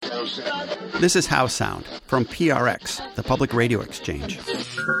This is How Sound from PRX, the Public Radio Exchange.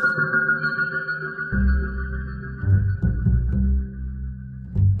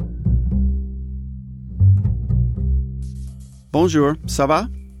 Bonjour, ça va?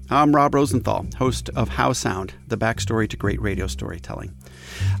 I'm Rob Rosenthal, host of How Sound, the backstory to great radio storytelling.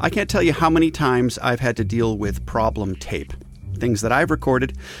 I can't tell you how many times I've had to deal with problem tape. Things that I've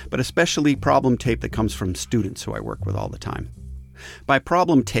recorded, but especially problem tape that comes from students who I work with all the time. By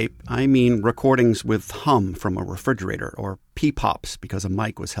problem tape, I mean recordings with hum from a refrigerator or pee-pops because a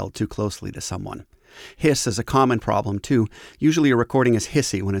mic was held too closely to someone. Hiss is a common problem, too. Usually a recording is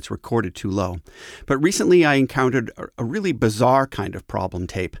hissy when it's recorded too low. But recently I encountered a really bizarre kind of problem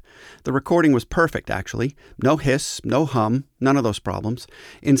tape. The recording was perfect, actually. No hiss, no hum, none of those problems.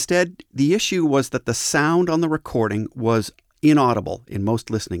 Instead, the issue was that the sound on the recording was inaudible in most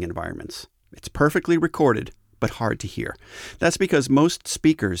listening environments. It's perfectly recorded, but hard to hear. That's because most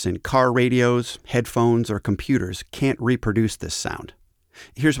speakers in car radios, headphones, or computers can't reproduce this sound.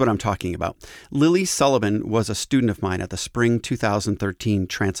 Here's what I'm talking about. Lily Sullivan was a student of mine at the Spring 2013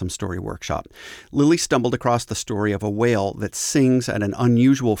 Transom Story Workshop. Lily stumbled across the story of a whale that sings at an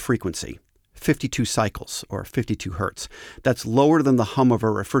unusual frequency, 52 cycles, or 52 hertz. That's lower than the hum of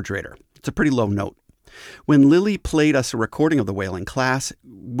a refrigerator. It's a pretty low note. When Lily played us a recording of the whale in class,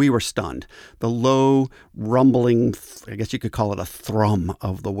 we were stunned. The low, rumbling, I guess you could call it a thrum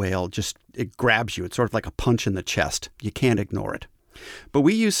of the whale, it grabs you. It's sort of like a punch in the chest. You can't ignore it. But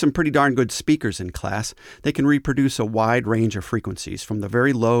we use some pretty darn good speakers in class. They can reproduce a wide range of frequencies, from the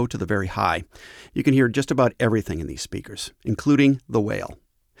very low to the very high. You can hear just about everything in these speakers, including the whale.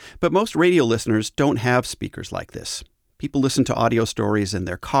 But most radio listeners don't have speakers like this. People listen to audio stories in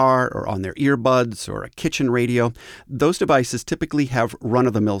their car or on their earbuds or a kitchen radio. Those devices typically have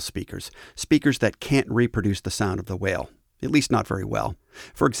run-of-the-mill speakers that can't reproduce the sound of the whale, at least not very well.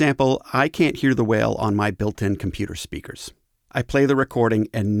 For example, I can't hear the whale on my built-in computer speakers. I play the recording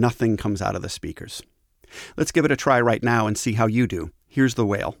and nothing comes out of the speakers. Let's give it a try right now and see how you do. Here's the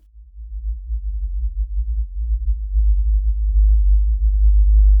whale.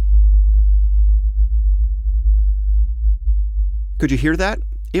 Could you hear that?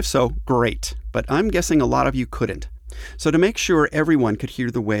 If so, great. But I'm guessing a lot of you couldn't. So to make sure everyone could hear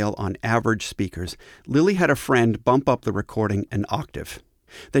the whale on average speakers, Lily had a friend bump up the recording an octave.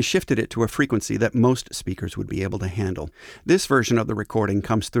 They shifted it to a frequency that most speakers would be able to handle. This version of the recording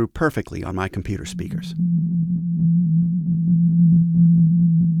comes through perfectly on my computer speakers.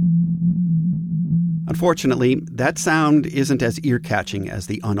 Unfortunately, that sound isn't as ear-catching as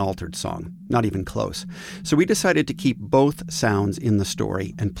the unaltered song, not even close. So we decided to keep both sounds in the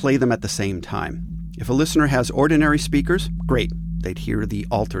story and play them at the same time. If a listener has ordinary speakers, great. They'd hear the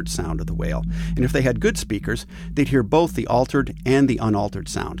altered sound of the whale. And if they had good speakers, they'd hear both the altered and the unaltered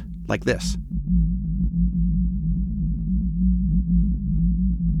sound, like this.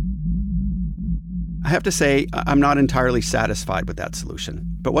 I have to say, I'm not entirely satisfied with that solution.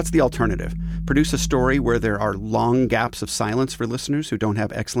 But what's the alternative? Produce a story where there are long gaps of silence for listeners who don't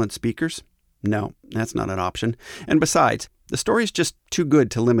have excellent speakers? No, that's not an option. And besides, the story's just too good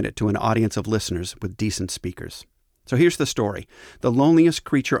to limit it to an audience of listeners with decent speakers. So here's the story, The Loneliest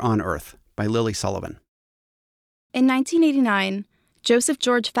Creature on Earth by Lily Sullivan. In 1989, Joseph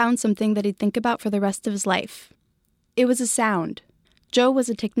George found something that he'd think about for the rest of his life. It was a sound. Joe was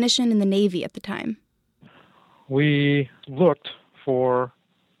a technician in the Navy at the time. We looked for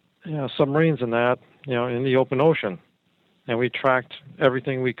submarines in the open ocean, and we tracked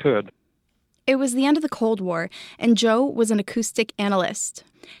everything we could. It was the end of the Cold War, and Joe was an acoustic analyst.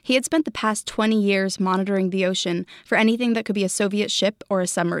 He had spent the past 20 years monitoring the ocean for anything that could be a Soviet ship or a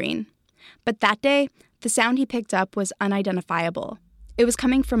submarine. But that day, the sound he picked up was unidentifiable. It was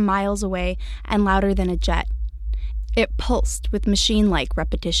coming from miles away and louder than a jet. It pulsed with machine-like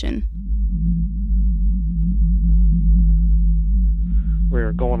repetition. We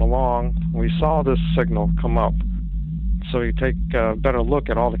were going along. We saw this signal come up. So you take a better look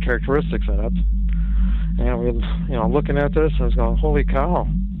at all the characteristics in it. And we're, looking at this and it's going, holy cow.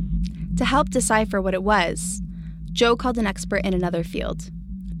 To help decipher what it was, Joe called an expert in another field,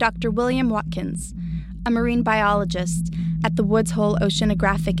 Dr. William Watkins, a marine biologist at the Woods Hole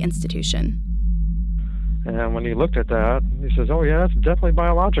Oceanographic Institution. And when he looked at that, he says, oh yeah, it's definitely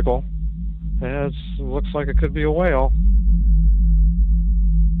biological. And it looks like it could be a whale.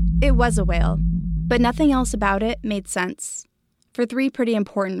 It was a whale, but nothing else about it made sense, for three pretty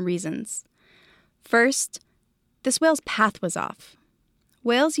important reasons. First, this whale's path was off.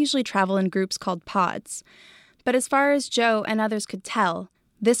 Whales usually travel in groups called pods, but as far as Joe and others could tell,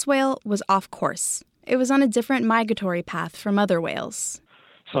 this whale was off course. It was on a different migratory path from other whales.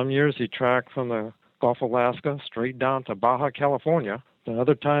 Some years he'd track from the Gulf of Alaska straight down to Baja California. And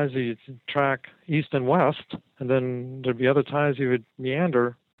other times he'd track east and west, and then there'd be other times he would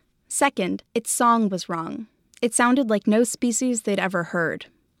meander. Second, its song was wrong. It sounded like no species they'd ever heard.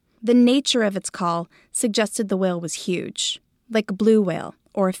 The nature of its call suggested the whale was huge, like a blue whale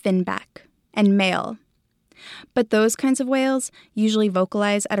or a finback, and male. But those kinds of whales usually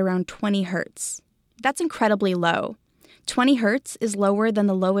vocalize at around 20 hertz. That's incredibly low. 20 hertz is lower than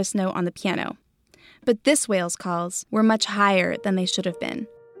the lowest note on the piano. But this whale's calls were much higher than they should have been.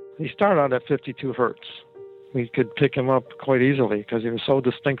 He started out at 52 hertz. We could pick him up quite easily because he was so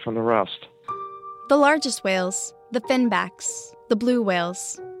distinct from the rest. The largest whales, the finbacks, the blue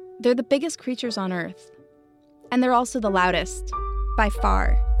whales, they're the biggest creatures on Earth. And they're also the loudest, by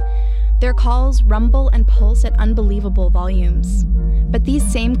far. Their calls rumble and pulse at unbelievable volumes. But these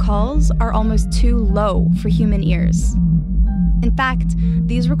same calls are almost too low for human ears. In fact,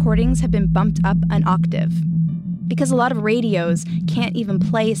 these recordings have been bumped up an octave, because a lot of radios can't even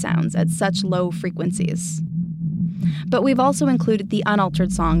play sounds at such low frequencies. But we've also included the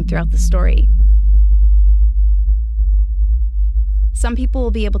unaltered song throughout the story. Some people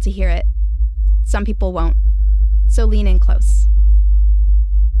will be able to hear it, some people won't, so lean in close.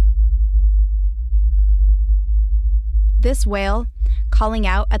 This whale, calling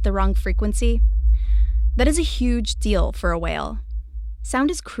out at the wrong frequency, that is a huge deal for a whale.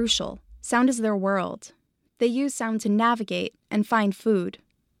 Sound is crucial. Sound is their world. They use sound to navigate and find food.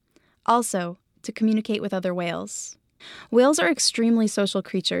 Also, to communicate with other whales. Whales are extremely social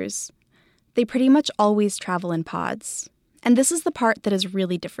creatures. They pretty much always travel in pods. And this is the part that is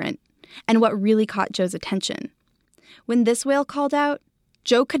really different, and what really caught Joe's attention. When this whale called out,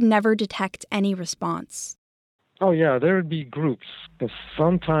 Joe could never detect any response. Oh, yeah, there would be groups, because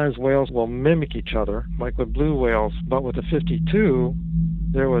sometimes whales will mimic each other, like with blue whales. But with the 52,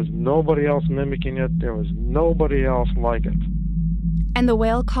 there was nobody else mimicking it. There was nobody else like it. And the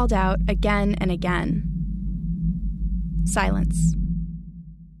whale called out again and again. Silence.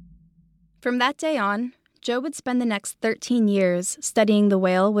 From that day on, Joe would spend the next 13 years studying the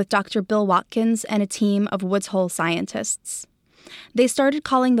whale with Dr. Bill Watkins and a team of Woods Hole scientists. They started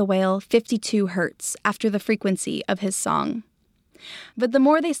calling the whale 52 hertz after the frequency of his song. But the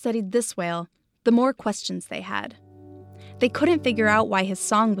more they studied this whale, the more questions they had. They couldn't figure out why his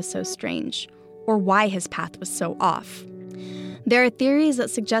song was so strange, or why his path was so off. There are theories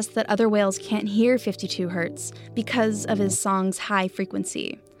that suggest that other whales can't hear 52 hertz because of his song's high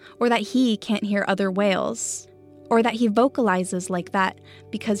frequency, or that he can't hear other whales, or that he vocalizes like that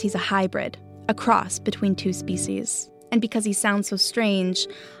because he's a hybrid, a cross between two species. And because he sounds so strange,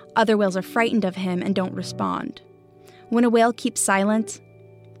 other whales are frightened of him and don't respond. When a whale keeps silent,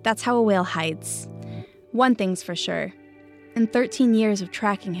 that's how a whale hides. One thing's for sure. In 13 years of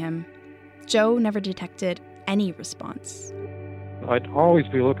tracking him, Joe never detected any response. I'd always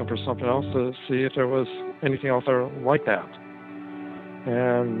be looking for something else to see if there was anything else there like that.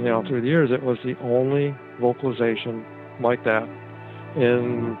 And, through the years, it was the only vocalization like that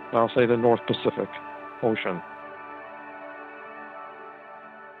in, I'll say, the North Pacific Ocean.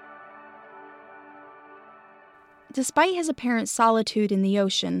 Despite his apparent solitude in the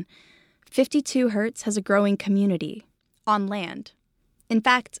ocean, 52 Hertz has a growing community on land. In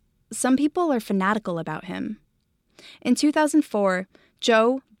fact, some people are fanatical about him. In 2004,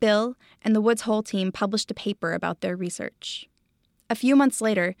 Joe, Bill, and the Woods Hole team published a paper about their research. A few months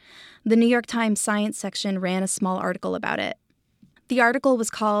later, the New York Times science section ran a small article about it. The article was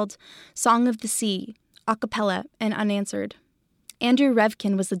called Song of the Sea, Acapella and Unanswered. Andrew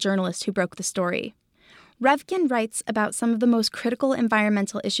Revkin was the journalist who broke the story. Revkin writes about some of the most critical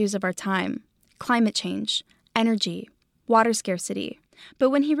environmental issues of our time: climate change, energy, water scarcity. But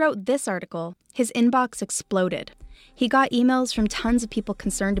when he wrote this article, his inbox exploded. He got emails from tons of people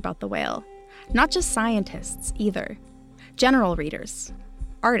concerned about the whale. Not just scientists, either. General readers,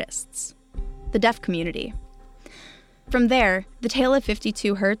 artists, the deaf community. From there, the tale of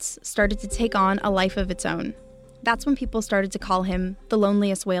 52 Hertz started to take on a life of its own. That's when people started to call him the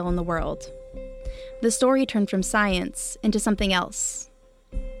loneliest whale in the world. The story turned from science into something else: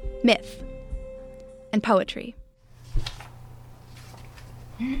 myth and poetry.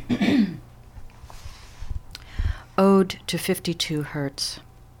 Ode to 52 Hertz.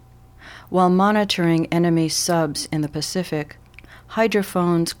 While monitoring enemy subs in the Pacific,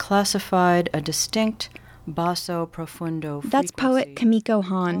 hydrophones classified a distinct basso profundo frequency. That's poet Kamiko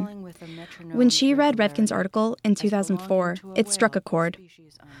Han. When she read Revkin's article in 2004, it struck a chord.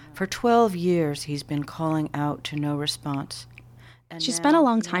 For 12 years, he's been calling out to no response. She spent a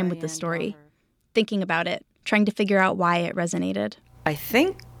long time with the story, thinking about it, trying to figure out why it resonated. I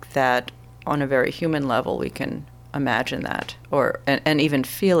think that on a very human level we can imagine that, and even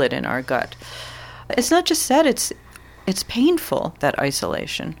feel it in our gut. It's not just that, it's painful, that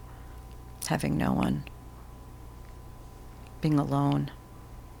isolation, having no one, being alone.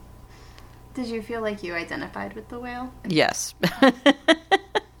 Did you feel like you identified with the whale? Yes.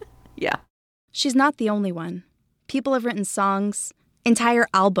 Yeah. She's not the only one. People have written songs, entire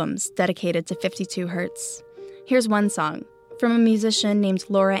albums dedicated to 52 Hertz. Here's one song from a musician named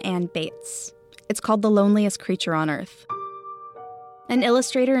Laura Ann Bates. It's called The Loneliest Creature on Earth. An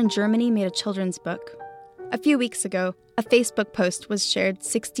illustrator in Germany made a children's book. A few weeks ago, a Facebook post was shared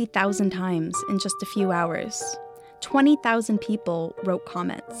 60,000 times in just a few hours. 20,000 people wrote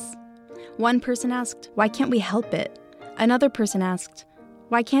comments. One person asked, "Why can't we help it?" Another person asked,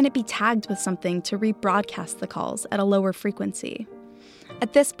 "Why can't it be tagged with something to rebroadcast the calls at a lower frequency?"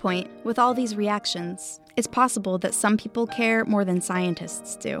 At this point, with all these reactions, it's possible that some people care more than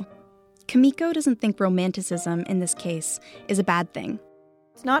scientists do. Kimiko doesn't think romanticism in this case is a bad thing.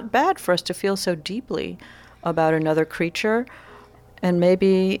 It's not bad for us to feel so deeply about another creature, and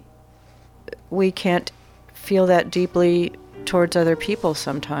maybe we can't feel that deeply towards other people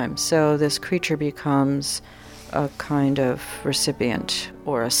sometimes. So this creature becomes a kind of recipient,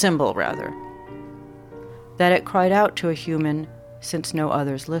 or a symbol rather, that it cried out to a human since no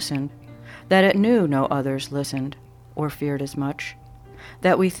others listened, that it knew no others listened or feared as much,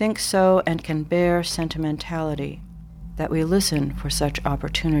 that we think so and can bear sentimentality, that we listen for such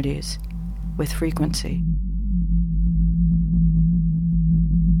opportunities with frequency.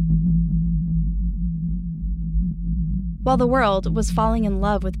 While the world was falling in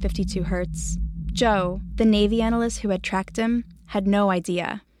love with 52 Hertz, Joe, the Navy analyst who had tracked him, had no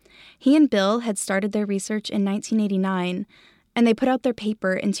idea. He and Bill had started their research in 1989, and they put out their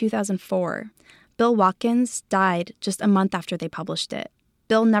paper in 2004. Bill Watkins died just a month after they published it.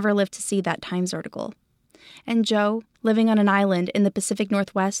 Bill never lived to see that Times article. And Joe, living on an island in the Pacific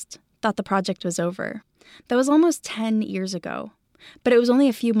Northwest, thought the project was over. That was almost 10 years ago. But it was only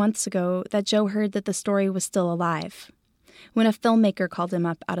a few months ago that Joe heard that the story was still alive, when a filmmaker called him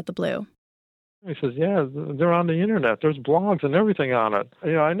up out of the blue. He says, "Yeah, they're on the internet. There's blogs and everything on it."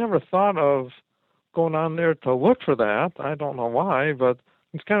 I never thought of going on there to look for that. I don't know why, but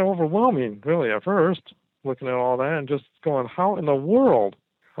it's kind of overwhelming, really, at first, looking at all that and just going, how in the world?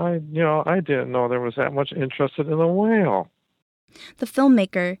 I didn't know there was that much interest in the whale. The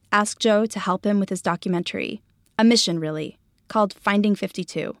filmmaker asked Joe to help him with his documentary, a mission, really, called Finding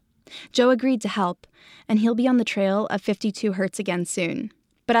 52. Joe agreed to help, and he'll be on the trail of 52 Hertz again soon.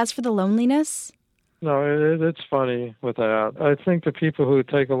 But as for the loneliness... No, it's funny with that. I think the people who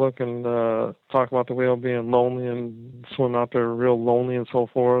take a look and talk about the whale being lonely and swim out there real lonely and so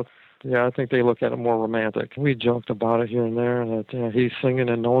forth, yeah, I think they look at it more romantic. We joked about it here and there, that he's singing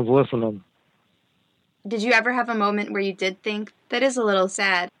and no one's listening. Did you ever have a moment where you did think, that is a little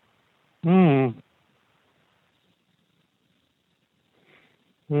sad? No.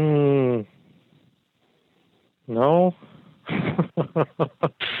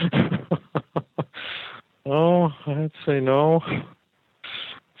 No, I'd say no.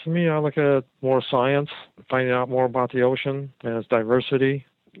 To me, I look at more science, finding out more about the ocean and its diversity.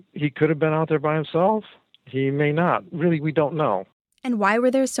 He could have been out there by himself. He may not. Really, we don't know. And why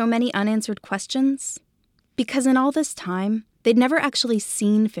were there so many unanswered questions? Because in all this time, they'd never actually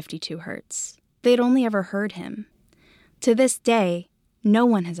seen 52 Hertz. They'd only ever heard him. To this day, no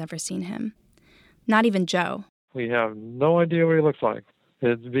one has ever seen him. Not even Joe. We have no idea what he looks like.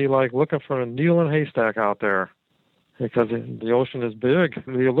 It'd be like looking for a needle in a haystack out there, because the ocean is big.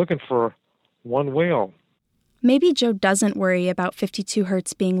 You're looking for one whale. Maybe Joe doesn't worry about 52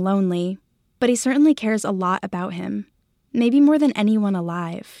 Hertz being lonely, but he certainly cares a lot about him. Maybe more than anyone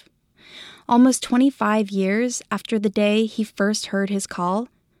alive. Almost 25 years after the day he first heard his call,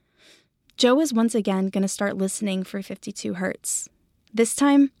 Joe is once again going to start listening for 52 Hertz. This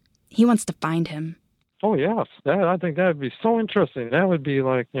time, he wants to find him. Oh, yes. I think that would be so interesting. That would be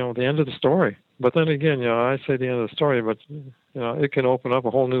like, the end of the story. But then again, I say the end of the story, but, it can open up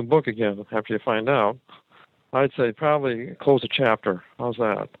a whole new book again after you find out. I'd say probably close a chapter. How's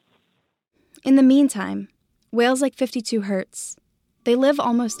that? In the meantime, whales like 52 Hertz, they live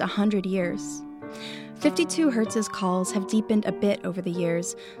almost 100 years. 52 Hertz's calls have deepened a bit over the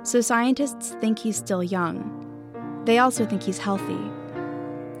years, so scientists think he's still young. They also think he's healthy.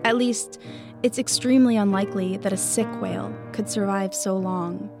 At least, it's extremely unlikely that a sick whale could survive so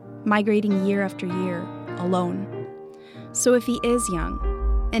long, migrating year after year, alone. So if he is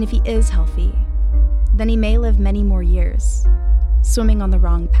young, and if he is healthy, then he may live many more years, swimming on the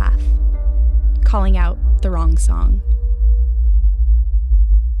wrong path, calling out the wrong song.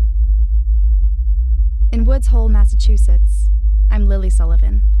 In Woods Hole, Massachusetts, I'm Lily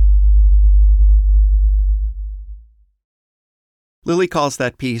Sullivan. Lily calls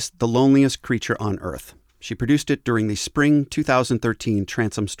that piece The Loneliest Creature on Earth. She produced it during the spring 2013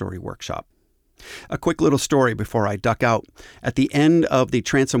 Transom Story Workshop. A quick little story before I duck out. At the end of the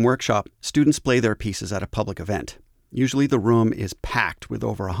Transom Workshop, students play their pieces at a public event. Usually the room is packed with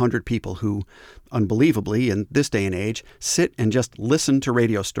over 100 people who, unbelievably, in this day and age, sit and just listen to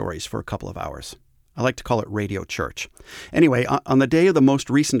radio stories for a couple of hours. I like to call it radio church. Anyway, on the day of the most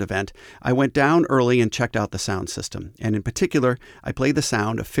recent event, I went down early and checked out the sound system. And in particular, I played the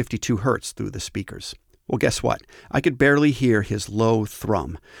sound of 52 hertz through the speakers. Well, guess what? I could barely hear his low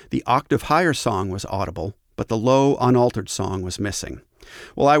thrum. The octave higher song was audible, but the low, unaltered song was missing.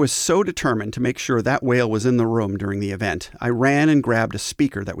 Well, I was so determined to make sure that whale was in the room during the event, I ran and grabbed a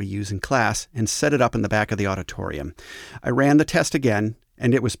speaker that we use in class and set it up in the back of the auditorium. I ran the test again,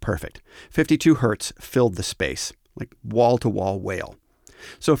 and it was perfect. 52 hertz filled the space, like wall-to-wall whale.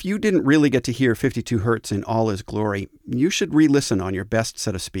 So if you didn't really get to hear 52 hertz in all his glory, you should re-listen on your best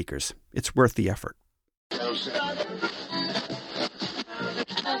set of speakers. It's worth the effort.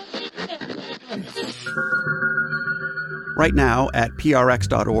 Right now at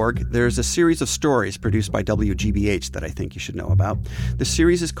prx.org, there's a series of stories produced by WGBH that I think you should know about. The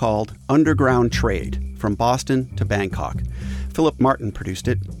series is called Underground Trade, From Boston to Bangkok. Philip Martin produced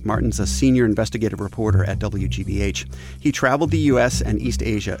it. Martin's a senior investigative reporter at WGBH. He traveled the U.S. and East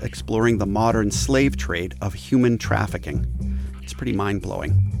Asia exploring the modern slave trade of human trafficking. It's pretty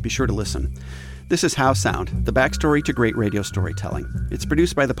mind-blowing. Be sure to listen. This is How Sound, the backstory to great radio storytelling. It's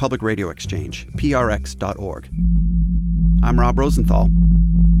produced by the Public Radio Exchange, prx.org. I'm Rob Rosenthal.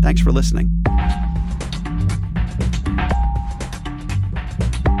 Thanks for listening.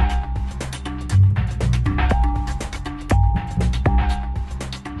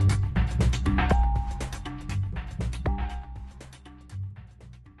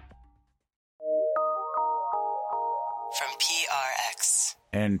 From PRX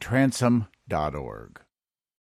and Transom.org.